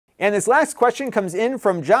And this last question comes in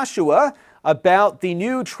from Joshua about the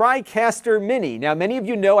new Tricaster Mini. Now, many of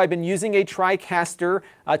you know I've been using a Tricaster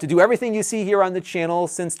to do everything you see here on the channel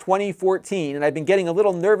since 2014, and I've been getting a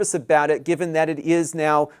little nervous about it given that it is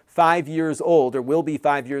now 5 years old, or will be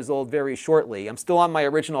 5 years old very shortly. I'm still on my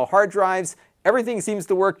original hard drives. Everything seems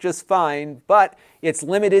to work just fine, but it's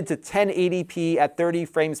limited to 1080p at 30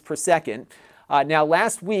 frames per second. Now,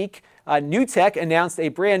 last week, Newtek announced a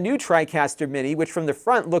brand new Tricaster Mini, which from the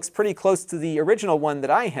front looks pretty close to the original one that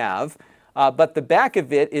I have. But the back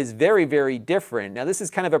of it is very, very different. Now, this is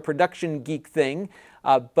kind of a production geek thing,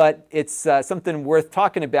 but it's something worth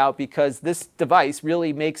talking about because this device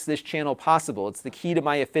really makes this channel possible. It's the key to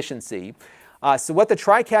my efficiency. So what the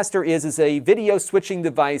Tricaster is a video switching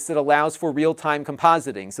device that allows for real-time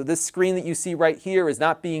compositing. So this screen that you see right here is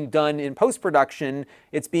not being done in post-production,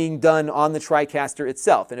 it's being done on the Tricaster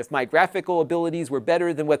itself. And if my graphical abilities were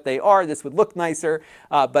better than what they are, this would look nicer,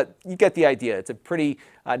 but you get the idea. It's a pretty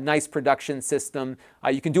nice production system.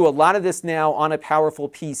 You can do a lot of this now on a powerful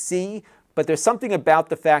PC, but there's something about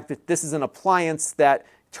the fact that this is an appliance that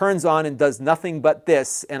turns on and does nothing but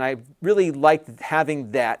this, and I really liked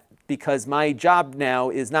having that, because my job now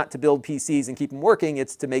is not to build PCs and keep them working,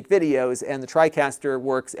 it's to make videos, and the Tricaster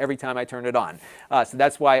works every time I turn it on. So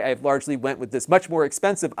that's why I've largely went with this much more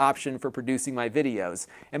expensive option for producing my videos.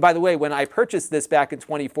 And by the way, when I purchased this back in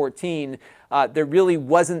 2014, there really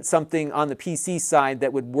wasn't something on the PC side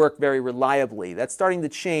that would work very reliably. That's starting to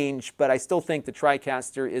change, but I still think the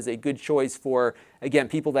Tricaster is a good choice for, again,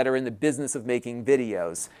 people that are in the business of making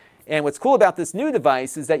videos. And what's cool about this new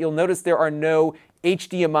device is that you'll notice there are no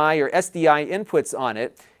HDMI or SDI inputs on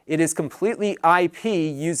it. It is completely IP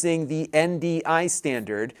using the NDI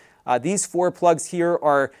standard. These 4 plugs here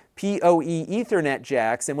are PoE Ethernet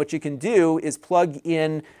jacks, and what you can do is plug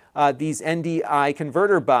in these NDI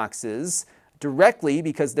converter boxes directly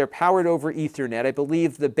because they're powered over Ethernet. I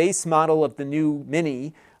believe the base model of the new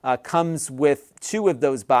Mini comes with 2 of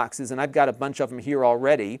those boxes, and I've got a bunch of them here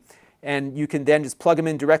already. And you can then just plug them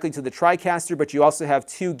in directly to the Tricaster, but you also have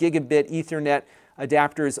 2 gigabit Ethernet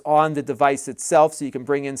adapters on the device itself, so you can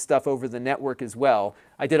bring in stuff over the network as well.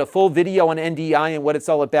 I did a full video on NDI and what it's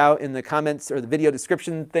all about in the comments or the video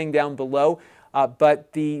description thing down below.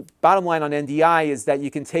 But the bottom line on NDI is that you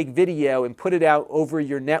can take video and put it out over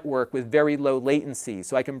your network with very low latency.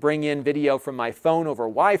 So I can bring in video from my phone over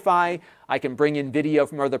Wi-Fi. I can bring in video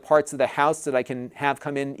from other parts of the house that I can have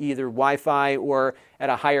come in either Wi-Fi or at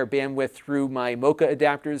a higher bandwidth through my Mocha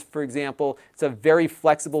adapters, for example. It's a very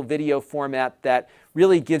flexible video format that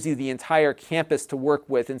really gives you the entire campus to work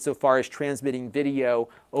with insofar as transmitting video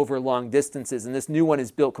over long distances. And this new one is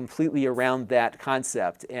built completely around that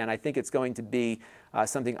concept. And I think it's going to be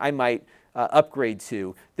something I might upgrade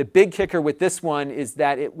to. The big kicker with this one is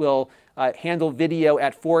that it will handle video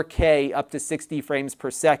at 4K up to 60 frames per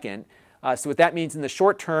second. So what that means in the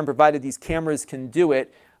short term, provided these cameras can do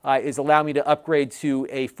it, is allow me to upgrade to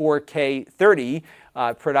a 4K 30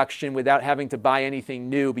 production without having to buy anything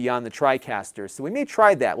new beyond the Tricaster. So we may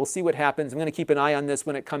try that. We'll see what happens. I'm going to keep an eye on this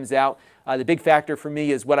when it comes out. The big factor for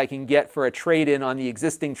me is what I can get for a trade-in on the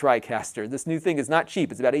existing Tricaster. This new thing is not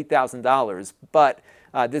cheap. It's about $8,000, but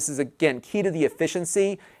this is, again, key to the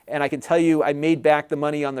efficiency, and I can tell you I made back the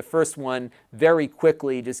money on the first one very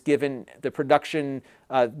quickly, just given the production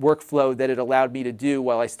workflow that it allowed me to do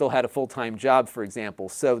while I still had a full-time job, for example.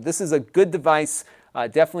 So this is a good device,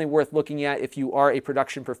 definitely worth looking at if you are a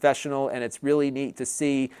production professional, and it's really neat to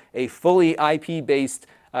see a fully IP-based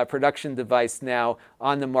production device now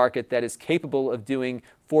on the market that is capable of doing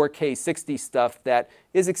 4K 60 stuff that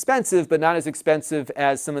is expensive, but not as expensive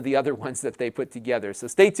as some of the other ones that they put together. So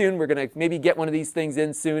stay tuned. We're going to maybe get one of these things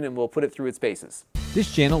in soon, and we'll put it through its paces. This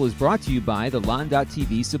channel is brought to you by the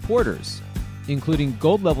Lon.TV supporters, including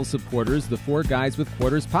gold-level supporters, the 4 Guys with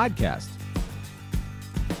Quarters podcast,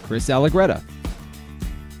 Chris Allegretta,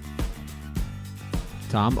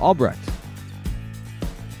 Tom Albrecht,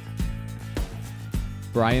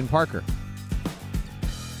 Brian Parker,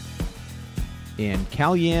 and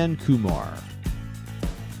Kalyan Kumar.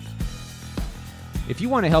 If you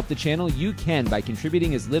want to help the channel, you can by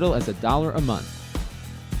contributing as little as $1 a month.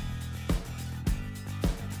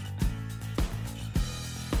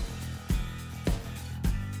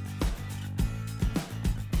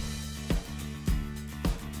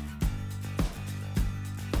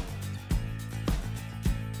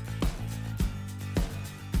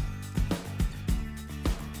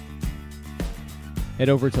 Head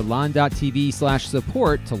over to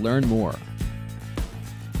lon.tv/support to learn more.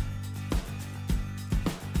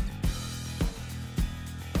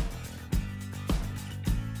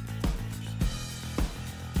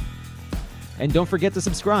 And don't forget to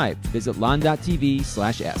subscribe. Visit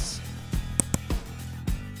Lon.TV/S.